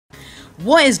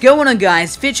What is going on,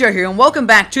 guys? Fitcho here, and welcome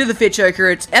back to the Fitcho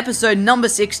Career. It's episode number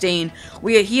 16.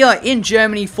 We are here in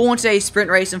Germany for today's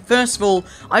sprint race, and first of all,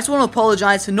 I just want to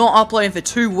apologize for not uploading for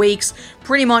 2 weeks.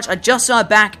 Pretty much, I just started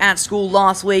back at school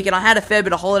last week, and I had a fair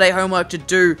bit of holiday homework to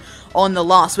do on the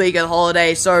last week of the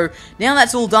holiday, so now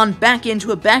that's all done, back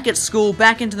at school,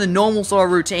 back into the normal sort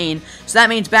of routine. So that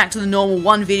means back to the normal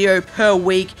 1 video per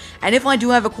week, and if I do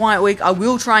have a quiet week, I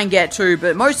will try and get 2,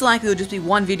 but most likely it'll just be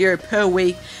 1 video per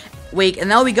week,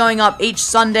 and they'll be going up each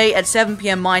Sunday at 7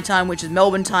 PM my time, which is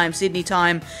Melbourne time, Sydney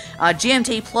time,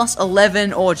 GMT plus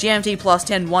 11 or GMT plus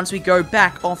 10 once we go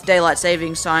back off daylight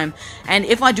savings time. And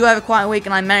if I do have a quiet week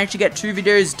and I manage to get 2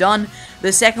 videos done,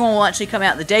 the second one will actually come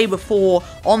out the day before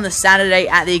on the Saturday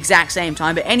at the exact same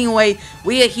time. But anyway,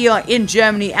 we are here in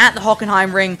Germany at the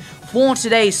Hockenheim Ring for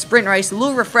today's sprint race. A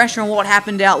little refresher on what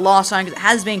happened out last time, because it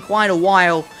has been quite a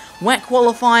while. Wet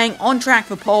qualifying, on track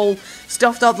for pole,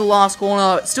 stuffed up the last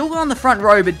corner, still got on the front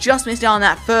row, but just missed out on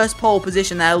that first pole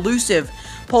position, that elusive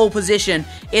pole position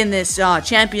in this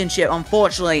championship,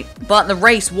 unfortunately. But the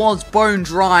race was bone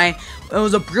dry. It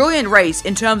was a brilliant race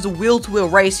in terms of wheel-to-wheel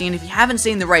racing, and if you haven't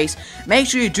seen the race, make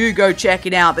sure you do go check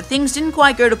it out. But things didn't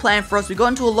quite go to plan for us. We got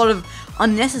into a lot of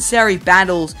unnecessary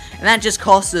battles, and that just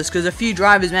cost us because a few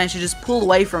drivers managed to just pull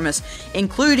away from us,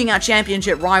 including our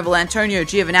championship rival Antonio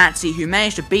Giovinazzi, who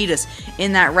managed to beat us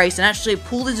in that race and actually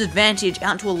pulled his advantage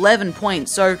out to 11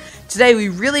 points. So today we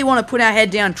really want to put our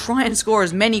head down, try and score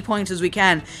as many points as we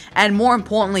can, and more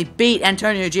importantly, beat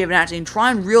Antonio Giovinazzi and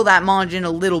try and reel that margin a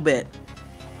little bit.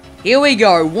 Here we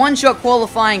go, one-shot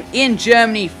qualifying in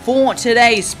Germany for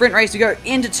today's sprint race. We go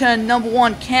into turn number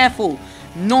 1, careful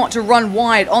not to run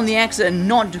wide on the exit and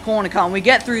not to corner cut. And we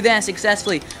get through there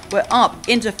successfully. We're up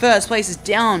into first place, is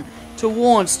down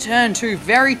towards turn 2.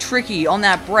 Very tricky on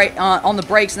that brake, on the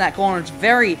brakes in that corner. It's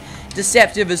very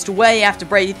deceptive as to where you have to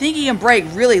brake. You think you can brake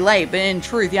really late, but in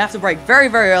truth, you have to brake very,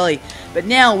 very early. But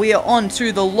now we are on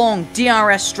to the long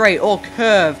DRS straight or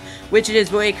curve, which it is,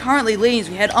 but it currently leads.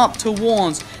 We head up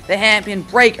towards the hairpin,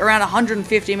 brake around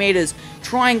 150 meters,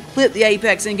 try and clip the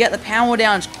apex and get the power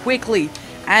down as quickly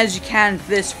as you can for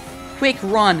this quick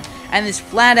run and this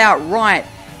flat out right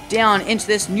down into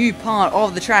this new part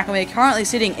of the track. And we're currently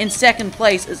sitting in second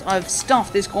place as I've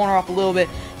stuffed this corner up a little bit,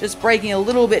 just braking a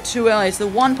little bit too early. It's the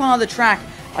one part of the track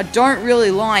I don't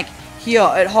really like here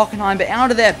at Hockenheim, but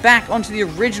out of there back onto the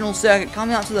original circuit,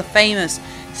 coming up to the famous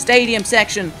stadium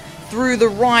section through the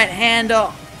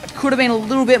right-hander. Could have been a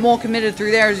little bit more committed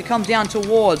through there as it comes down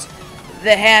towards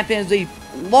the hairpins. We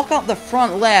lock up the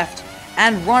front left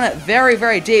and run it very,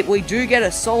 very deep. We do get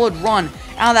a solid run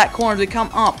out of that corner as we come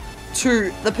up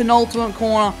to the penultimate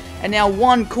corner. And now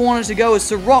 1 corner to go as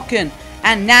Sirotkin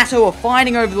and Nato are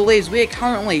fighting over the leads. We are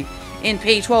currently in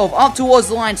P12. Up towards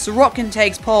the line, Sirotkin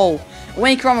takes pole.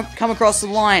 We come across the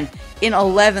line in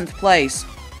 11th place.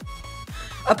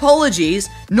 Apologies,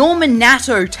 Norman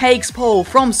Nato takes pole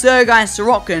from Sergei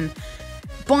Sirotkin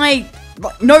by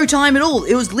no time at all.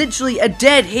 It was literally a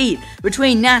dead heat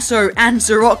between Nato and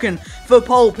Sirotkin for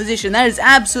pole position. That is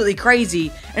absolutely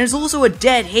crazy. And it's also a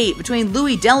dead heat between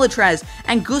Louis Delatraz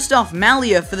and Gustav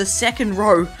Mallier for the second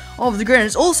row of the grid. And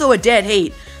it's also a dead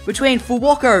heat between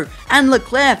Fuoco and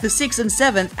Leclerc for 6th and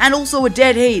 7th, and also a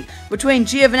dead heat between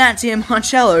Giovinazzi and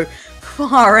Marcello.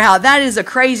 Far out. That is a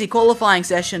crazy qualifying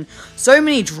session. So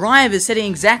many drivers setting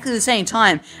exactly the same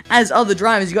time as other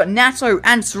drivers. You've got Nato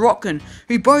and Sirotkin,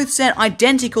 who both set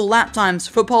identical lap times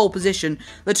for pole position.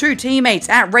 The 2 teammates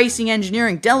at Racing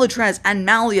Engineering, Delatraz and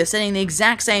Mallier, setting the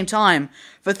exact same time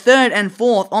for 3rd and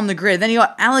 4th on the grid. Then you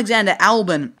got Alexander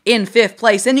Albon in 5th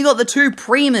place. Then you got the 2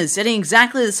 Primas setting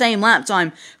exactly the same lap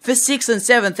time for 6th and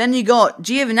 7th. Then you got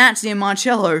Giovinazzi and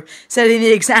Marcello setting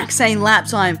the exact same lap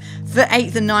time for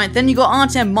 8th and 9th. Then you got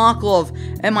Artem Markelov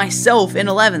and myself in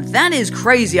 11th. That is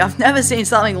crazy. I've never seen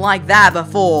something like that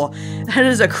before. That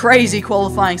is a crazy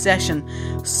qualifying session.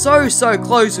 So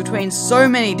close between so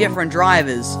many different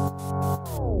drivers.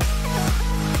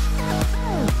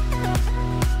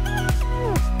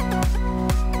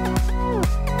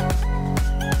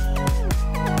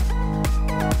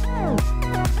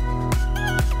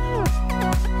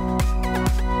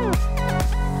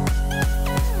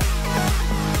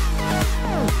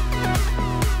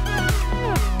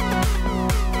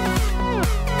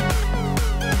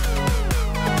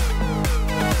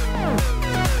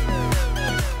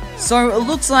 So it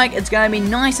looks like it's going to be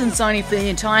nice and sunny for the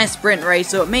entire sprint race,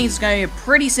 so it means it's going to be a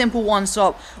pretty simple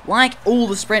one-stop, like all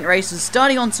the sprint races,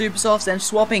 starting on super softs and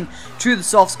swapping to the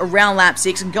softs around lap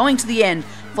 6 and going to the end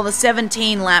for the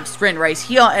 17-lap sprint race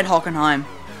here at Hockenheim.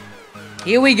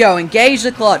 Here we go, engage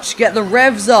the clutch, get the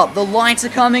revs up, the lights are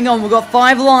coming on, we've got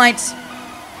 5 lights.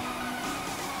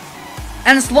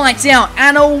 And it's lights out,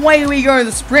 and away we go.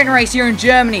 The sprint race here in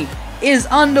Germany is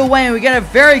underway, and we get a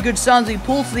very good start as we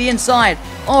pull to the inside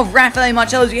of Raffaele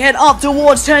Marcello as we head up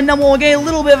towards turn number 1. We get a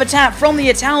little bit of a tap from the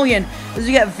Italian as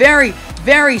we get very,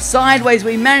 very sideways.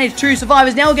 We manage to survive.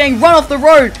 Is now getting run off the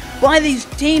road by his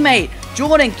teammate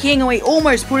Jordan King, and we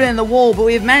almost put it in the wall, but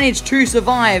we've managed to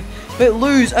survive but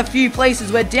lose a few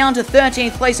places. We're down to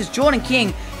 13th place as Jordan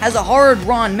King has a horrid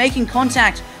run, making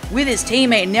contact with his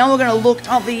teammate. Now we're going to look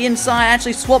up the inside,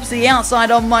 actually swaps the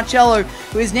outside of Marcello,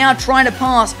 who is now trying to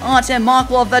pass Artem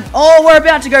Markelov. We're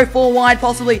about to go 4 wide,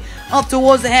 possibly up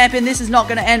towards the hairpin. This is not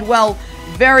going to end well.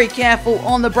 Very careful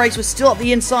on the brakes. We're still at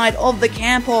the inside of the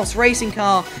Campos racing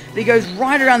car, but he goes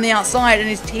right around the outside and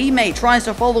his teammate tries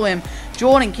to follow him.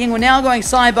 Jordan King, we're now going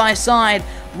side by side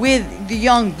with the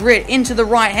young Brit into the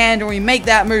right hand, and we make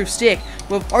that move stick.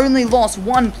 We've only lost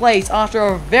 1 place after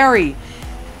a very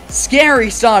scary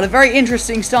start, a very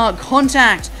interesting start.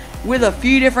 Contact with a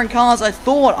few different cars. I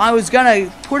thought I was going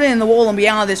to put it in the wall and be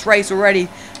out of this race already.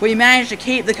 We managed to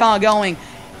keep the car going,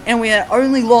 and we had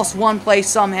only lost 1 place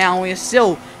somehow. We are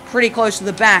still pretty close to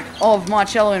the back of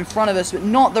Marcello in front of us, but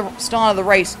not the start of the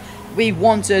race we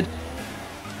wanted.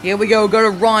 Here we go, we're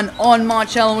going to run on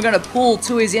Marcello, and we're going to pull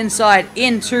to his inside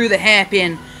into the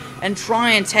hairpin and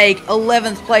try and take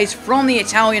 11th place from the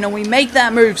Italian, and we make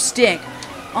that move stick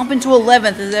up into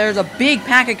 11th as there's a big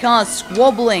pack of cars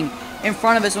squabbling in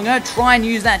front of us. We're going to try and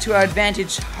use that to our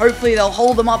advantage. Hopefully they'll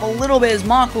hold them up a little bit as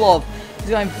Markelov is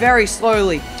going very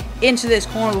slowly into this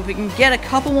corner. But if we can get a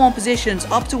couple more positions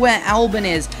up to where Albin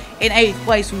is in 8th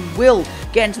place, we will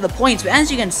get into the points. But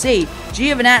as you can see,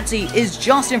 Giovinazzi is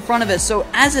just in front of us, so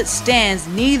as it stands,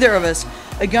 neither of us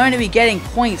are going to be getting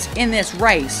points in this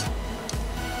race.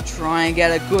 Try and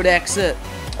get a good exit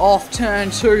off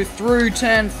turn 2 through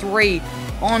turn 3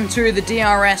 onto the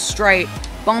DRS straight.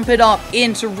 Bump it up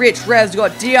into Rich Revs. We've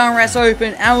got DRS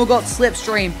open, and we've got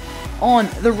Slipstream on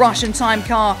the Russian time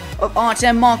car of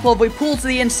Artem Markelov. We pull to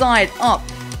the inside up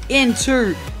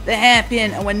into the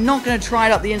hairpin, and we're not going to try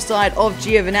it up the inside of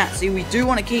Giovinazzi. We do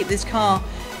want to keep this car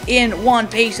in one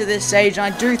piece at this stage,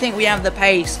 and I do think we have the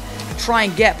pace to try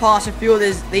and get past a few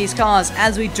of these cars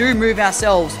as we do move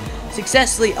ourselves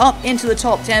successfully up into the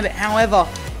top 10. But however,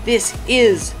 this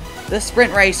is the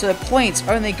sprint race, so the points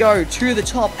only go to the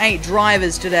top 8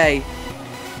 drivers today.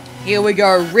 Here we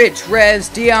go, Rich Revs,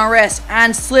 DRS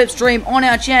and Slipstream on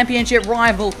our championship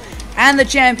rival and the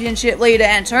championship leader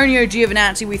Antonio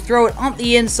Giovinazzi. We throw it up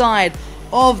the inside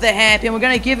of the hairpin. We're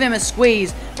going to give him a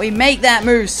squeeze. We make that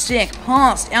move stick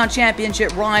past our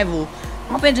championship rival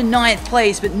up into 9th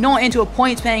place, but not into a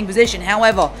points paying position.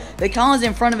 However, the cars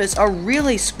in front of us are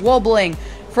really squabbling,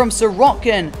 from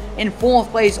Sorokin in 4th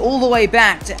place all the way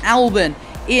back to Albin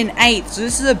in 8th. So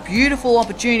this is a beautiful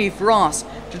opportunity for us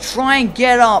to try and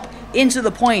get up into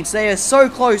the points. They are so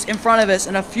close in front of us,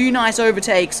 and a few nice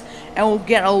overtakes, and we'll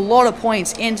get a lot of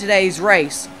points in today's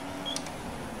race.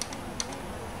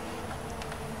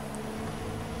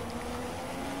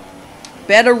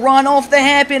 Better run off the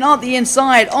hairpin up the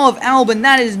inside of Albin.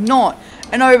 That is not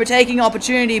an overtaking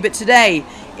opportunity, but today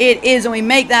it is, and we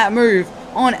make that move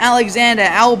on Alexander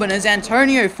Albin as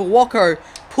Antonio Fuoco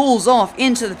pulls off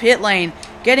into the pit lane,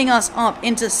 getting us up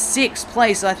into 6th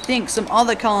place. I think some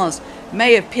other cars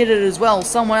may have pitted as well.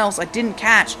 Someone else, I didn't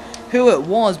catch who it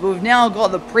was, but we've now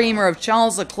got the Prima of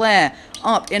Charles Leclerc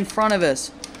up in front of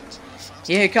us.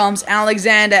 Here comes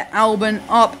Alexander Albin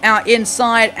up our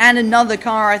inside, and another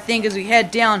car, I think, as we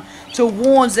head down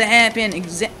towards the hairpin.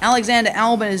 Alexander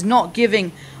Albin is not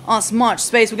giving us much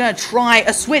space. We're going to try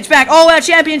a switchback. Oh, our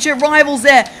championship rival's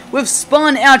there. We've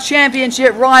spun our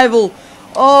championship rival.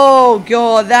 Oh,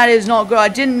 God, that is not good. I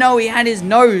didn't know he had his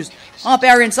nose up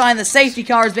our inside. The safety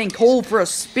car is being called for a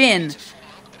spin.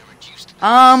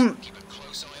 Oopsie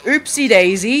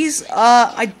daisies.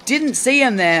 I didn't see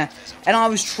him there. And I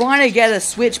was trying to get a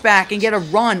switchback and get a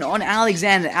run on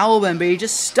Alexander Albin, but he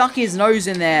just stuck his nose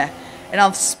in there. And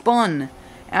I've spun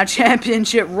our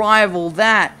championship rival.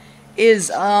 That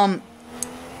is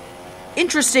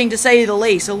interesting to say the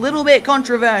least. A little bit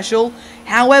controversial.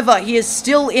 However, he is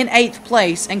still in 8th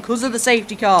place, and because of the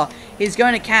safety car, he's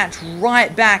going to catch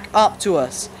right back up to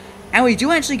us. And we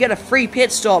do actually get a free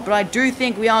pit stop, but I do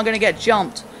think we are going to get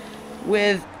jumped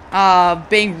with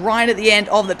being right at the end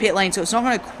of the pit lane, so it's not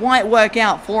going to quite work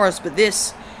out for us, but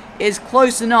this is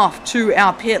close enough to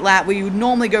our pit lap. We would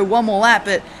normally go one more lap,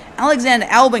 but Alexander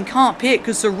Albin can't pit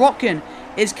because Sorokin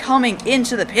is coming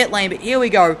into the pit lane. But here we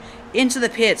go, into the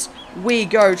pits we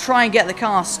go, try and get the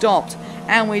car stopped,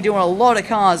 and we're doing a lot of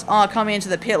cars are coming into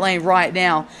the pit lane right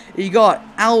now. You got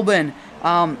Albin,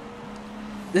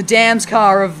 the Dams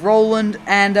car of Roland,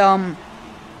 and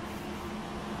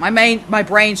My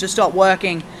brain's just stopped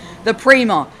working. The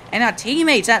Prima. And our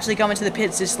teammates actually come into the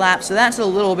pits this lap, so that's a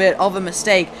little bit of a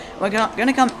mistake. We're going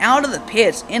to come out of the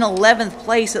pits in 11th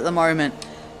place at the moment.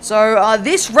 So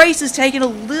this race has taken a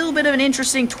little bit of an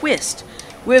interesting twist.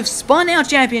 We've spun our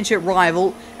championship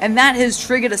rival, and that has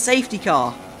triggered a safety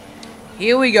car.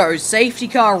 Here we go, safety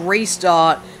car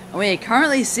restart. And we are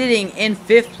currently sitting in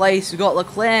 5th place. We've got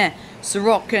Leclerc,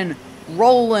 Sirotkin,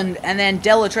 Roland, and then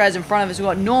Delatraz in front of us. We've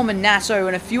got Norman Nasso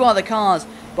and a few other cars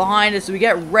behind us. So we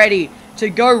get ready to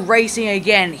go racing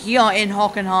again here in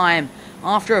Hockenheim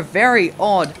after a very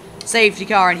odd safety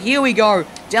car. And here we go.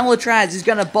 Delatraz is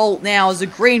going to bolt now as the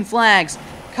green flags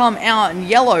come out and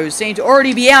yellows seem to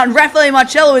already be out. And Raffaele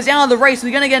Marcello is out of the race.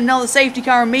 We're going to get another safety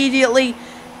car immediately.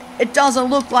 It doesn't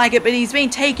look like it, but he's been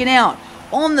taken out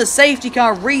on the safety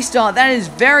car restart. That is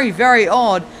very, very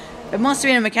odd. It must have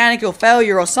been a mechanical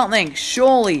failure or something,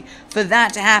 surely, for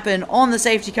that to happen on the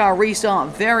safety car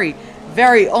restart. Very,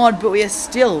 very odd, but we are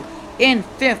still in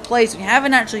 5th place. We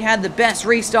haven't actually had the best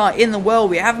restart in the world.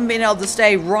 We haven't been able to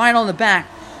stay right on the back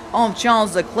of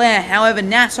Charles Leclerc. However,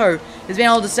 Nato has been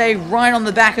able to stay right on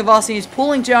the back of us, and he's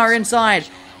pulling to our inside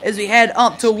as we head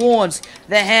up towards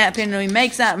the hairpin, and he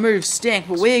makes that move stick.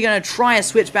 But we're going to try a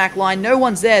switchback line. No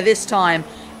one's there this time,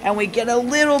 and we get a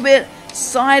little bit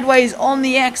sideways on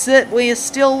the exit. We are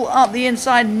still up the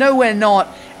inside. No, we're not.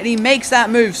 And he makes that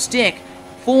move stick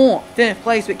for 5th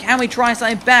place. But can we try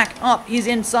something back up his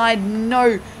inside?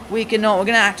 No, we cannot. We're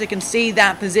going to have to concede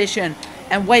that position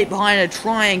and wait behind to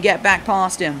try and get back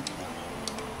past him.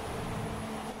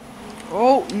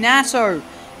 Oh, Nato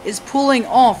is pulling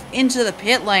off into the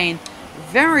pit lane.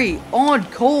 Very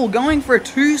odd call, going for a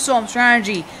 2-stop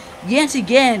strategy yet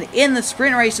again in the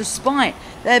sprint race, despite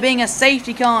there being a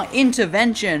safety car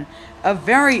intervention. A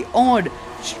very odd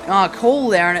call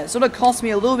there, and it sort of cost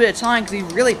me a little bit of time because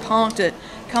he really parked it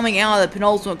coming out of the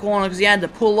penultimate corner because he had to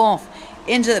pull off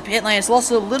into the pit lane. It's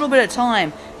lost a little bit of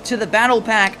time to the battle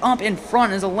pack up in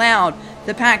front, has allowed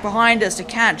the pack behind us to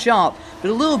catch up,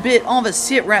 but a little bit of a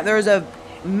sit rep. There is a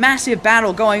massive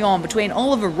battle going on between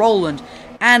Oliver Rowland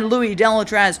and Louis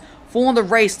Delatraz for the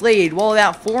race lead, while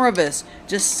about 4 of us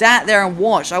just sat there and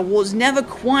watched. I was never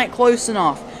quite close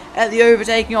enough at the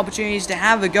overtaking opportunities to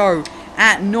have a go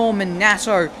at Norman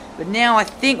Nato, but now I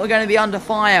think we're going to be under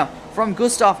fire from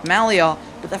Gustav Mallier.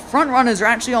 But the front runners are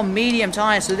actually on medium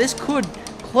tyres, so this could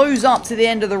close up to the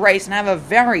end of the race and have a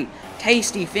very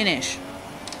tasty finish.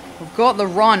 We've got the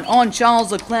run on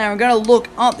Charles Leclerc. We're going to look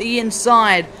up the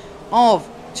inside of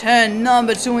turn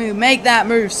number 2, and we make that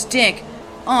move stick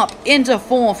up into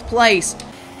 4th place.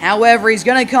 However, he's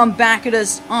going to come back at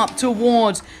us up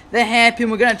towards the hairpin.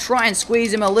 We're going to try and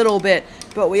squeeze him a little bit,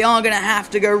 but we are going to have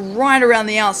to go right around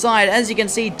the outside. As you can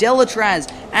see,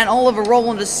 Delatraz and Oliver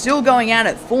Rowland are still going at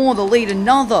it for the lead.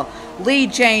 Another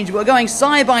lead change. We're going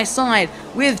side by side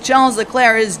with Charles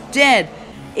Leclerc is dead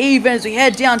even as we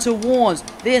head down towards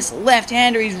this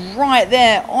left-hander. He's right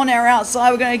there on our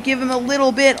outside. We're going to give him a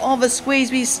little bit of a squeeze,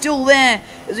 but he's still there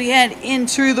as we head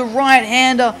into the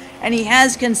right-hander, and he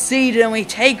has conceded, and we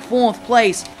take 4th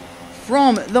place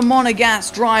from the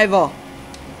Monegasque driver.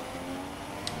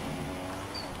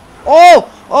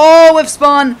 Oh, we've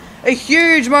spun a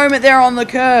huge moment there on the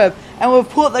curb, and we've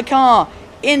put the car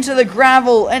into the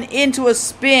gravel and into a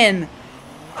spin.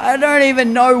 I don't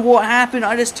even know what happened.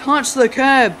 I just touched the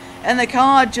curb and the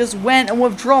car just went, and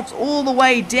we've dropped all the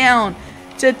way down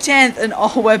to 10th. And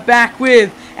we're back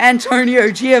with Antonio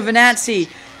Giovinazzi.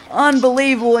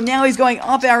 Unbelievable. And now he's going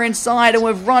up our inside, and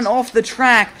we've run off the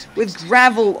track with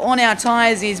gravel on our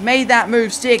tyres. He's made that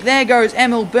move stick. There goes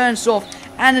Emil Bernstorff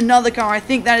and another car. I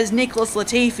think that is Nicholas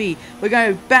Latifi. We're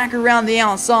going back around the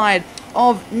outside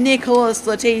of Nicholas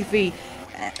Latifi,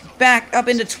 back up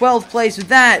into 12th place with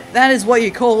that. That is what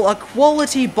you call a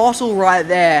quality bottle right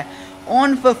there.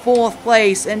 On for 4th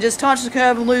place, and just touch the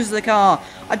curb and lose the car.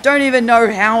 I don't even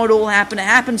know how it all happened. It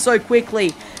happened so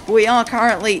quickly. But we are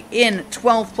currently in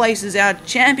 12th place as our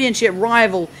championship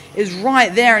rival is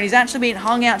right there, and he's actually been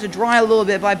hung out to dry a little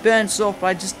bit by Bernstorff, but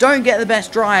I just don't get the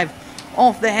best drive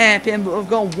off the hairpin. But we've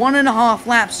got 1.5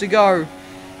 laps to go.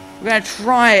 We're going to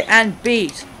try and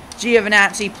beat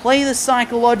Giovinazzi, play the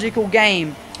psychological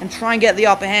game, and try and get the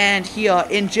upper hand here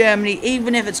in Germany,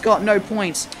 even if it's got no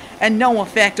points and no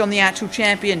effect on the actual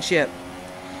championship.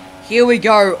 Here we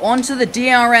go, onto the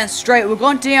DRS straight. We've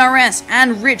got DRS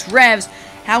and Rich Revs.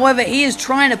 However, he is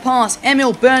trying to pass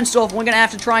Emil Bernstorff, and we're going to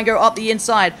have to try and go up the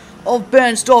inside of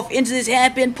Bernstorff into this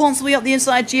hairpin, possibly up the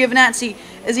inside Giovinazzi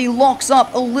as he locks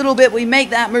up a little bit. We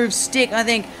make that move stick, I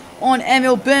think, on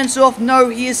Emil Bernstorff. No,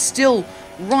 he is still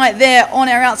right there on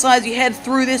our outside as we head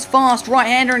through this fast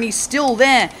right-hander, and he's still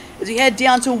there as we head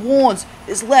down towards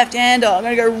this left-hander. I'm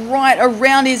going to go right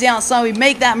around his outside. We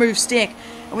make that move stick.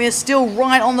 And we are still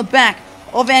right on the back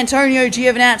of Antonio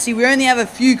Giovinazzi. We only have a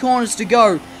few corners to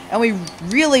go. And we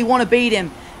really want to beat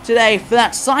him today for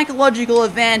that psychological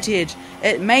advantage.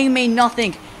 It may mean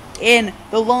nothing in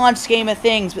the large scheme of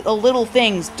things, but the little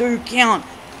things do count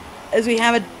as we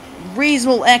have a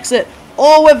reasonable exit.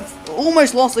 Oh, we've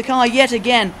almost lost the car yet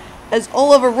again as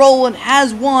Oliver Rowland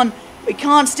has won. We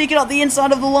can't stick it up the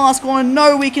inside of the last corner.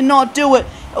 No, we cannot do it.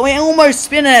 And we almost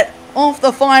spin it off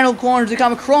the final corner to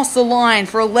come across the line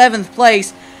for 11th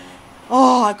place.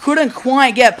 Oh, I couldn't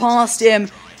quite get past him.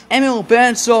 Emil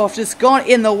Bernstorff just got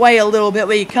in the way a little bit.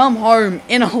 We come home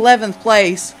in 11th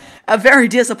place. A very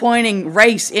disappointing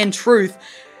race in truth.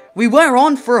 We were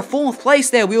on for a 4th place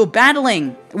there. We were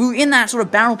battling. We were in that sort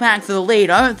of battle pack for the lead.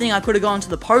 I don't think I could have gone to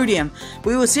the podium.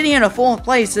 We were sitting in a 4th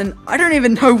place, and I don't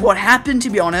even know what happened, to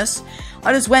be honest.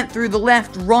 I just went through the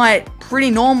left, right,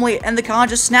 pretty normally, and the car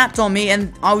just snapped on me,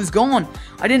 and I was gone.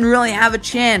 I didn't really have a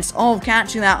chance of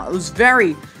catching that. It was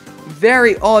very,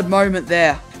 very odd moment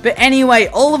there. But anyway,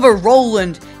 Oliver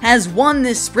Rowland has won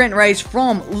this sprint race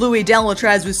from Louis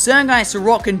Delatraz, with Sergei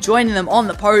Sorokin joining them on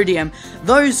the podium.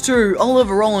 Those two,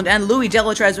 Oliver Rowland and Louis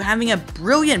Delatraz, were having a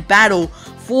brilliant battle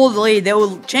for the lead. They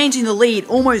were changing the lead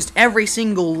almost every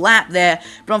single lap there,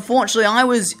 but unfortunately I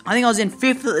think I was in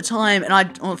 5th at the time, and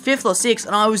 5th or 6th,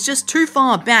 and I was just too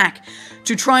far back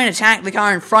to try and attack the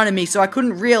car in front of me, so I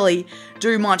couldn't really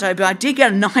do much, but I did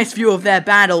get a nice view of their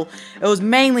battle. It was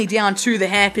mainly down to the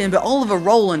hairpin, but Oliver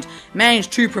Rowland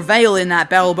managed to prevail in that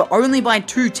battle, but only by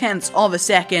 0.2 of a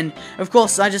second. Of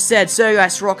course, I just said Sergei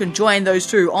Sorokin joined those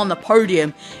two on the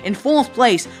podium. In 4th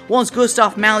place was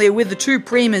Gustav Mallier with the two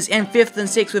Primas in 5th and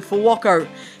 6th, with Fuoco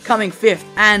coming 5th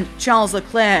and Charles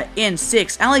Leclerc in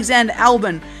 6th. Alexander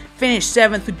Albon finished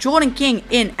 7th, with Jordan King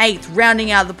in 8th, rounding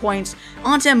out the points.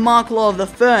 Artem Markelov the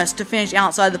first to finish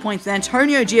outside the points, with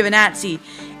Antonio Giovinazzi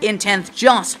in 10th,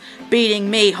 just beating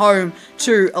me home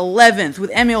to 11th,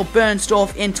 with Emil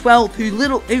Bernstorff in 12th,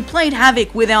 who played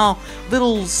havoc with our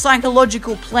little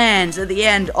psychological plans at the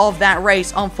end of that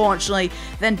race, unfortunately.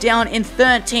 Then down in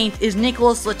 13th is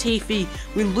Nicholas Latifi,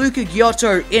 with Luca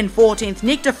Giotto in 14th,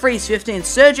 Nick de Vries 15th,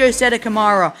 Sergio Seta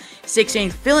Camara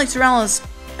 16th, Felix Morales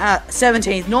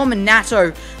 17th, Norman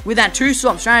Nato with that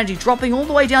 2-stop strategy dropping all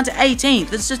the way down to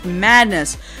 18th. It's just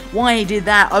madness why he did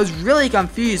that. I was really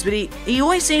confused, but he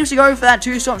always seems to go for that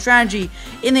 2-stop strategy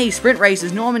in these sprint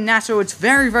races. Norman Nato, it's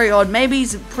very, very odd. Maybe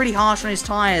he's pretty harsh on his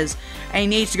tyres and he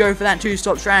needs to go for that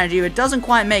 2-stop strategy, but it doesn't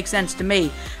quite make sense to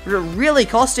me. But it really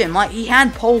cost him. Like, he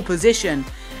had pole position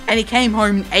and he came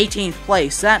home in 18th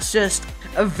place. That's just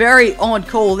a very odd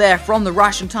call there from the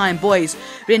Russian time boys.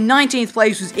 But in 19th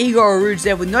place was Igor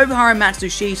Arudzev, with Nobuharu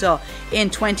Matsushita in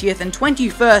 20th, and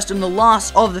 21st, and the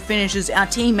last of the finishers, our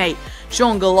teammate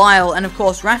Sean Galisle. And of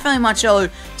course, Raffaele Marcello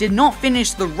did not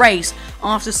finish the race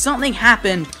after something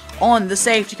happened on the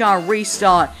safety car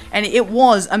restart, and it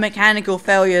was a mechanical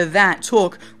failure that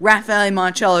took Raffaele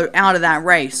Marcello out of that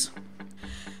race.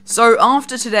 So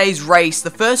after today's race, the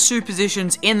first two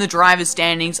positions in the driver's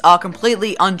standings are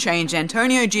completely unchanged.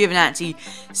 Antonio Giovinazzi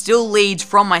still leads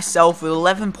from myself with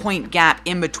 11-point gap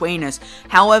in between us.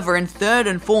 However, in 3rd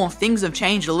and 4th, things have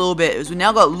changed a little bit, as we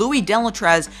now got Louis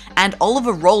Delatraz and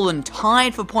Oliver Rowland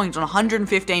tied for points on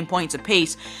 115 points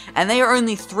apiece, and they are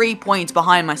only 3 points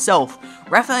behind myself.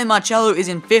 Raffaele Marcello is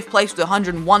in 5th place with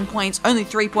 101 points, only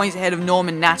 3 points ahead of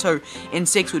Norman Nato in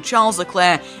 6th, with Charles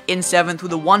Leclerc in 7th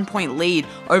with a 1-point lead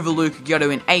over Luca Giotto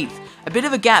in 8th. A bit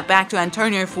of a gap back to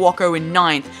Antonio Fuoco in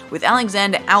 9th, with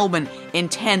Alexander Albon in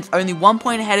 10th, only 1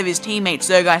 point ahead of his teammate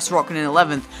Sergei Sorokin in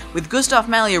 11th, with Gustav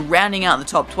Mallier rounding out the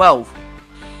top 12.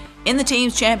 In the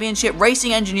Teams Championship,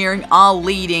 Racing Engineering are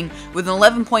leading with an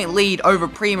 11-point lead over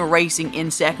Prima Racing in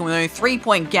 2nd, with only a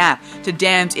 3-point gap to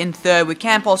Dams in 3rd, with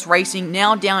Campos Racing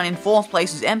now down in 4th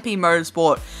place with MP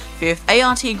Motorsport 5th.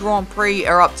 ART Grand Prix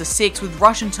are up to 6th, with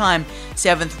Russian Time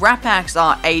 7th, Rapax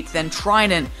are 8th, and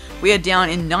Trident, we are down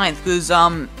in 9th, because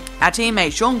our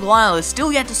teammate Sean Glisle is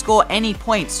still yet to score any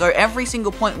points, so every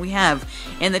single point we have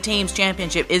in the Teams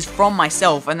Championship is from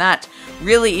myself, and that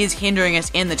really is hindering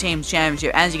us in the Teams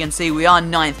Championship. As you can see, we are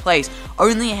 9th place,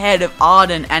 only ahead of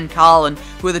Arden and Carlin,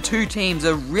 who are the two teams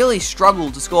that really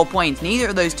struggled to score points. Neither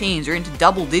of those teams are into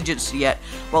double digits yet,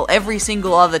 while every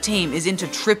single other team is into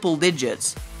triple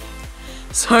digits.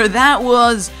 So that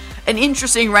was an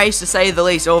interesting race to say the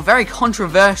least, or a very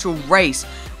controversial race,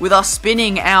 with us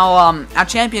spinning our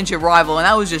championship rival, and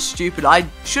that was just stupid. I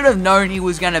should have known he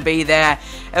was going to be there.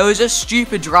 It was just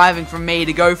stupid driving from me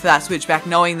to go for that switchback,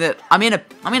 knowing that I'm in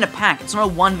a pack. It's not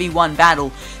a 1v1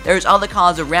 battle. There's other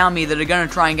cars around me that are going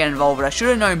to try and get involved, but I should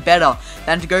have known better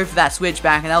than to go for that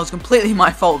switchback, and that was completely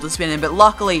my fault to spin him. But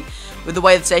luckily, with the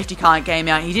way the safety car came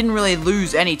out, he didn't really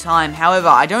lose any time. However,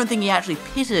 I don't think he actually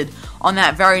pitted on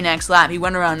that very next lap. He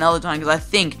went around another time because I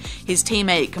think his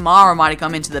teammate Kamara might have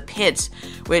come into the pits,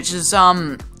 which is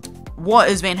what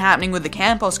has been happening with the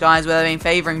Campos guys, where they've been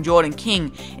favouring Jordan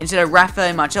King instead of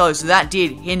Raffaele Marcello, so that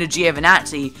did hinder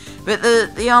Giovinazzi. But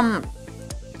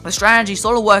the strategy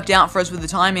sort of worked out for us with the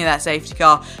timing of that safety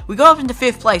car. We got up into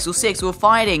 5th place, or 6th, we were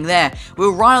fighting there. We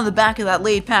were right on the back of that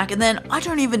lead pack, and then I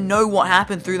don't even know what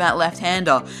happened through that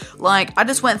left-hander. Like, I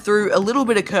just went through a little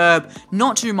bit of curb,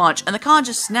 not too much, and the car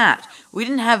just snapped. We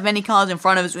didn't have many cars in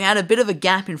front of us. We had a bit of a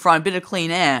gap in front, a bit of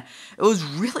clean air. It was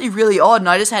really, really odd, and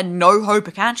I just had no hope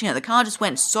of catching it. The car just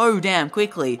went so damn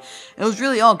quickly. It was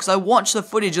really odd, because I watched the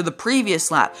footage of the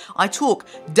previous lap. I took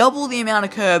double the amount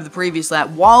of curb the previous lap,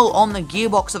 while on the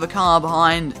gearbox of a car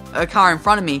behind a car in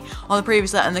front of me on the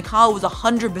previous lap, and the car was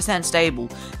 100% stable.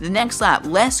 The next lap,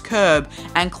 less curb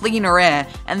and cleaner air,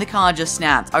 and the car just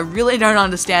snapped. I really don't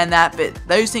understand that, but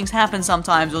those things happen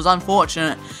sometimes. It was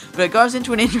unfortunate, but it goes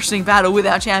into an interesting battle with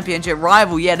our championship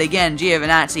rival yet again,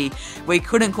 Giovinazzi. We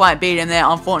couldn't quite beat him there,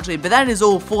 unfortunately, but that is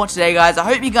all for today, guys. I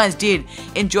hope you guys did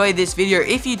enjoy this video.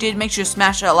 If you did, make sure to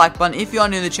smash that like button. If you are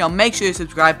new to the channel, make sure to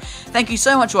subscribe. Thank you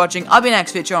so much for watching. I've been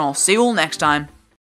Fitcho, and I'll see you all next time.